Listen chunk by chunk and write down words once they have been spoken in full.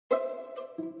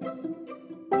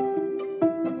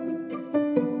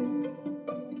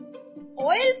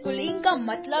Oil pulling का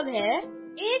मतलब है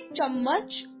 1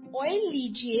 चम्मच ऑयल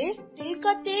लीजिए, तिल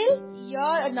का तेल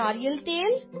या नारियल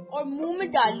तेल, और मुंह में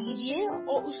डाल लीजिए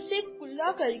और उससे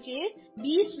कुल्ला करके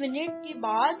 20 मिनट के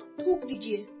बाद थूक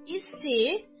दीजिए। इससे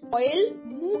ऑयल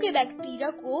मुंह के बैक्टीरिया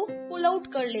को पुल आउट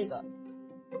कर लेगा।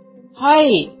 हाय,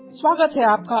 स्वागत है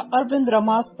आपका अरविंद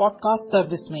रमास पॉडकास्ट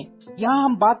सर्विस में। यहाँ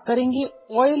हम बात करेंगे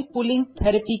ऑयल पुलिंग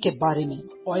थेरेपी के बारे में।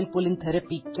 ऑयल पुलिंग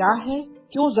थेरेपी क्या है,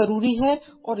 क्यों जरूरी है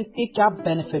और इसके क्या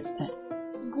बेनिफिट्स हैं।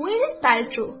 Gwyneth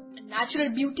Paltrow, a natural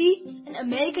beauty, an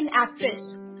American actress,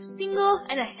 a singer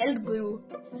and a health guru.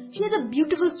 She has a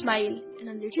beautiful smile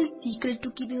and a little secret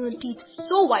to keeping her teeth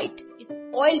so white is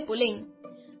oil pulling.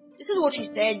 This is what she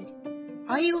said.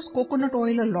 I use coconut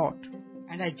oil a lot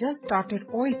and I just started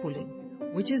oil pulling,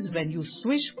 which is when you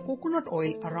swish coconut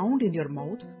oil around in your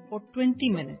mouth for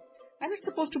 20 minutes and it's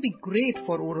supposed to be great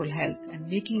for oral health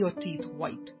and making your teeth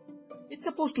white. It's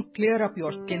supposed to clear up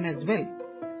your skin as well.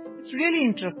 It's really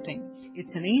interesting.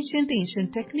 It's an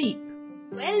ancient technique.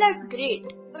 Well, that's great.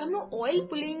 पर हम लोग oil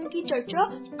pulling की चर्चा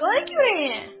कर क्यों रहे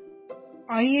हैं?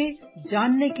 आइए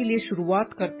जानने के लिए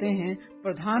शुरुआत करते हैं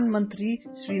प्रधानमंत्री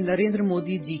श्री नरेंद्र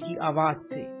मोदी जी की आवाज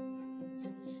से।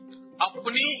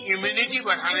 अपनी इम्यूनिटी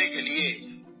बढ़ाने के लिए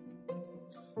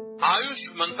आयुष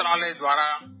मंत्रालय द्वारा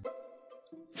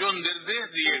जो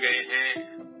निर्देश दिए गए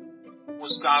हैं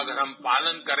उसका अगर हम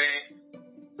पालन करें,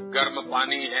 गर्म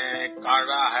पानी है,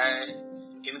 काढ़ा है,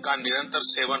 इनका निरंतर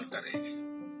सेवन करें।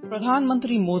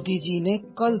 प्रधानमंत्री मोदी जी ने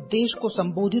कल देश को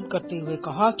संबोधित करते हुए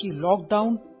कहा कि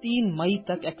लॉकडाउन 3 मई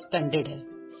तक एक्सटेंडेड है।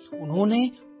 उन्होंने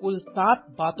कुल 7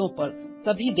 बातों पर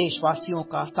सभी देशवासियों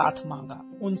का साथ मांगा।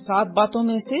 उन 7 बातों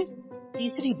में से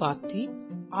तीसरी बात थी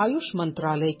आयुष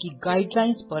मंत्रालय की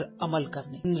गाइडलाइंस पर अमल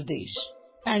करने निर्देश।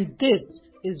 And this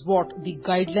is what the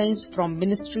guidelines from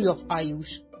ministry of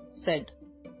Ayush said.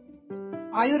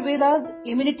 Ayurveda's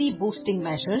immunity boosting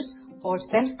measures for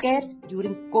self-care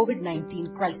during Covid-19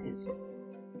 crisis.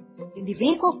 In the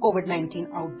wake of Covid-19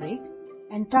 outbreak,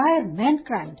 entire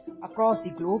mankind across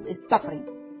the globe is suffering.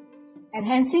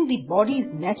 Enhancing the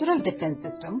body's natural defense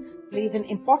system plays an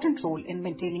important role in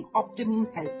maintaining optimum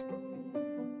health.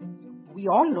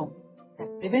 We all know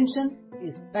that prevention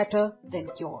is better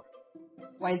than cure.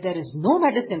 While there is no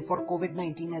medicine for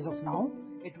Covid-19 as of now,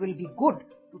 it will be good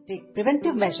to take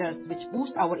preventive measures which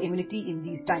boost our immunity in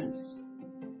these times.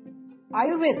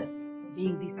 Ayurveda,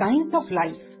 being the science of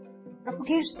life,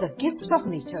 propagates the gifts of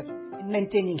nature in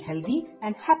maintaining healthy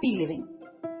and happy living.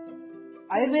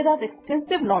 Ayurveda's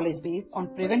extensive knowledge base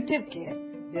on preventive care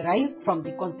derives from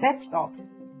the concepts of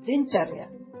Dincharya,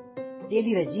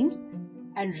 daily regimes,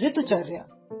 and Ritucharya,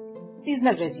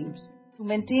 seasonal regimes,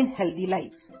 to maintain healthy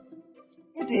life.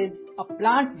 It is a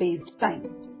plant-based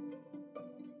science.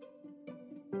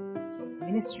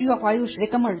 Ministry of Aayush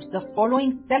recommends the following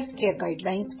self-care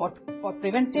guidelines for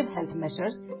preventive health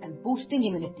measures and boosting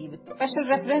immunity with special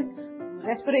reference to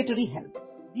respiratory health.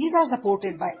 These are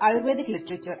supported by Ayurvedic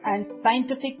literature and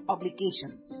scientific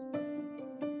publications.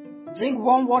 Drink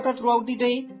warm water throughout the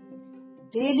day.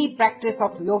 Daily practice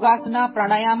of yogasana,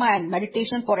 pranayama and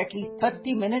meditation for at least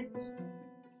 30 minutes.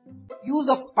 Use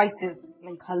of spices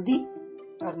like haldi,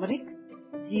 turmeric,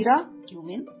 jeera,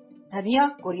 cumin,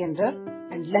 dhania, coriander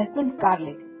and lasun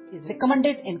garlic is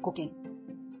recommended in cooking.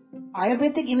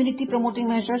 Ayurvedic immunity promoting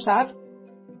measures are: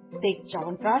 take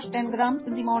chyawanprash 10 grams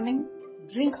in the morning,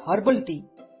 drink herbal tea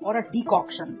or a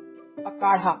decoction, a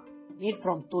kadha made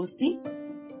from tulsi,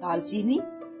 dalchini,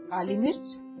 kali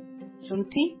mirch,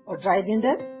 shunthi or dry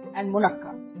ginger and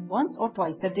munakka once or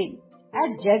twice a day.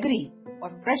 Add jaggery or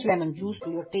fresh lemon juice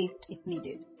to your taste if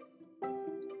needed.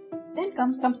 Then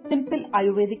come some simple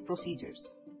Ayurvedic procedures.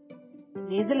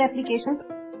 Nasal applications: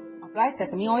 apply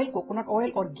sesame oil, coconut oil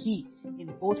or ghee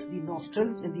in both the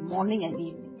nostrils in the morning and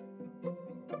evening.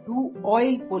 Do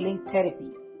oil pulling therapy.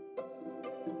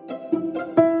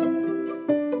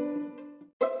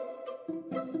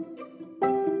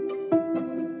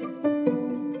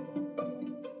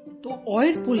 तो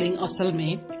oil pulling असल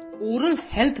में oral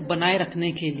health बनाए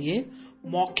रखने के लिए,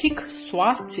 मौखिक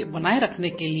स्वास्थ्य बनाए रखने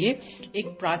के लिए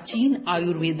एक प्राचीन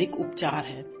आयुर्वेदिक उपचार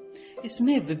है।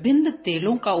 इसमें विभिन्न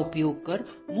तेलों का उपयोग कर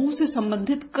मुंह से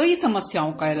संबंधित कई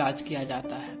समस्याओं का इलाज किया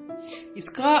जाता है।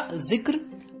 इसका जिक्र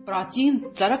प्राचीन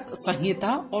चरक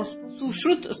संहिता और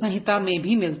सुश्रुत संहिता में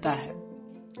भी मिलता है।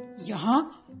 यहाँ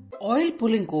ऑयल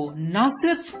पुलिंग को न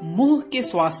सिर्फ मुंह के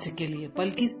स्वास्थ्य के लिए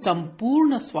बल्कि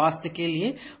संपूर्ण स्वास्थ्य के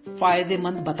लिए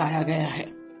फायदेमंद बताया गया है।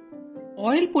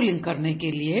 ऑयल पुलिंग करने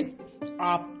के लिए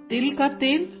आप तिल का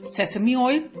तेल, सेसमी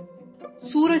ऑयल,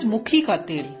 सूरजमुखी का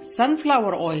तेल,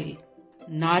 सनफ्लावर ऑयल,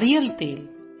 नारियल तेल,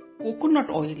 कोकोनट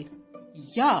ऑयल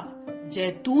या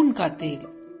जैतून का तेल,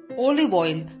 ऑलिव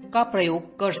ऑयल का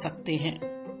प्रयोग कर सकते हैं।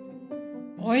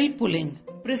 ऑयल पुलिंग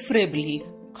प्रेफरेबली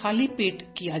खाली पेट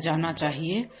किया जाना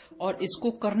चाहिए और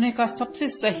इसको करने का सबसे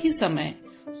सही समय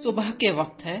सुबह के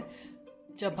वक्त है।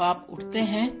 जब आप उठते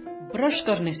हैं, ब्रश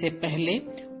करने से पहले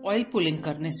ऑयल पुलिंग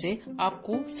करने से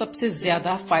आपको सबसे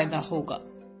ज्यादा फायदा होगा।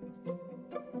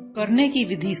 करने की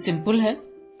विधि सिंपल है।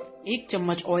 1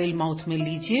 चम्मच ऑयल माउथ में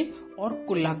लीजिए और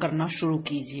कुल्ला करना शुरू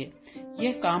कीजिए।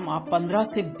 यह काम आप 15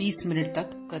 से 20 मिनट तक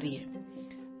करिए।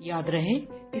 याद रहे,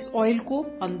 इस ऑयल को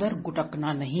अंदर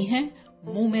गुटकना नहीं है,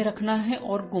 मुंह में रखना है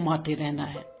और घुमाते रहना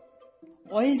है।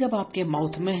 ऑयल जब आपके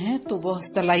माउथ में है तो वह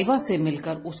सलाइवा से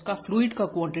मिलकर उसका फ्लूइड का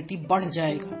क्वांटिटी बढ़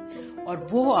जाएगा और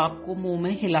वो आपको मुंह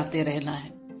में हिलाते रहना है।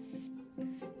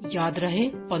 याद रहे,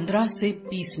 15 से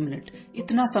 20 मिनट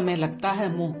इतना समय लगता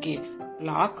है मुंह के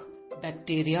प्लाक,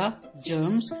 बैक्टीरिया,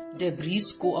 जर्म्स,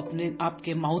 डेब्रीज को अपने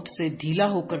आपके माउथ से ढीला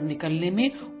होकर निकलने में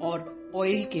और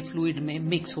ऑयल के फ्लूइड में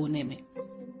मिक्स होने में।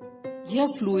 यह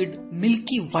फ्लूइड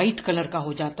मिल्की व्हाइट कलर का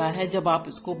हो जाता है जब आप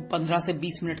इसको 15 से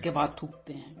 20 मिनट के बाद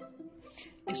थूकते हैं।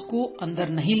 इसको अंदर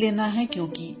नहीं लेना है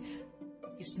क्योंकि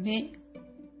इसमें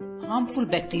हार्मफुल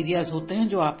बैक्टीरियाज होते हैं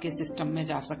जो आपके सिस्टम में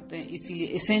जा सकते हैं, इसीलिए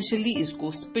एसेंशियली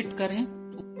इसको स्पिट करें।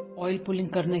 ऑयल पुलिंग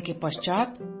करने के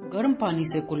पश्चात गर्म पानी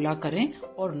से कुल्ला करें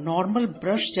और नॉर्मल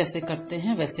ब्रश जैसे करते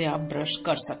हैं वैसे आप ब्रश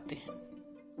कर सकते हैं।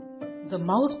 The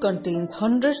mouth contains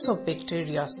hundreds of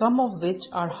bacteria, some of which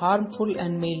are harmful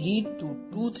and may lead to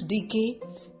tooth decay,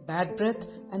 bad breath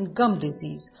and gum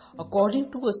disease. According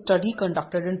to a study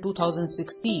conducted in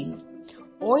 2016,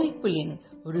 oil pulling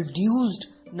reduced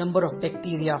number of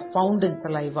bacteria found in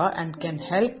saliva and can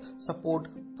help support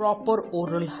proper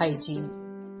oral hygiene.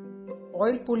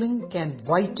 Oil pulling can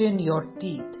whiten your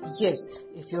teeth. Yes,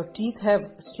 if your teeth have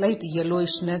slight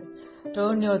yellowishness,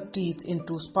 turn your teeth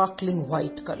into sparkling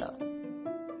white color.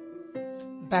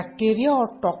 Bacteria और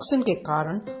toxin के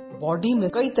कारण body में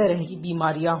कई तरह की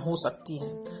बीमारियां हो सकती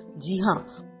हैं। जी हाँ,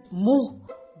 मुंह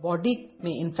बॉडी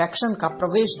में इन्फेक्शन का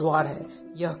प्रवेश द्वार है।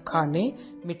 यह खाने,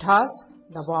 मिठास,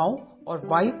 दवाओं और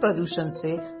वायु प्रदूषण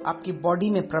से आपकी बॉडी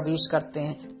में प्रवेश करते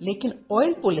हैं, लेकिन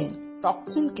ऑयल पुलिंग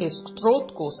टॉक्सिन के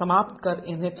स्रोत को समाप्त कर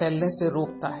इन्हें फैलने से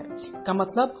रोकता है। इसका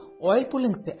मतलब ऑयल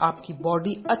पुलिंग से आपकी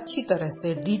बॉडी अच्छी तरह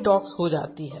से डिटॉक्स हो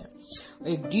जाती है।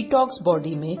 एक डिटॉक्स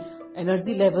बॉडी में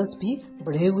एनर्जी लेवल्स भी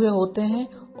बढ़े हुए होते हैं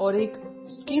और एक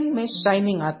स्किन में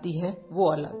शाइनिंग आती है, वो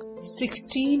अलग।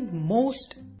 16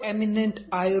 most eminent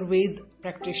Ayurveda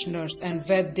practitioners and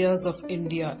Vaidyas of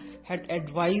India had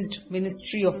advised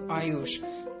Ministry of Aayush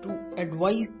to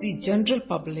advise the general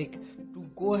public to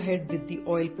go ahead with the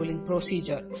oil pulling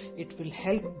procedure. It will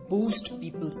help boost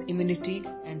people's immunity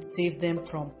and save them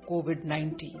from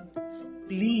Covid19.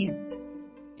 Please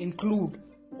include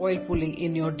oil pulling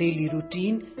in your daily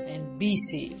routine and be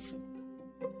safe.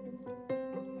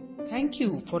 Thank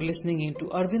you for listening into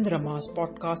Arvind Rama's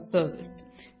podcast service.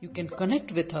 You can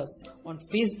connect with us on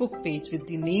Facebook page with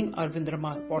the name Arvind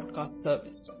Rama's podcast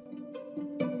service.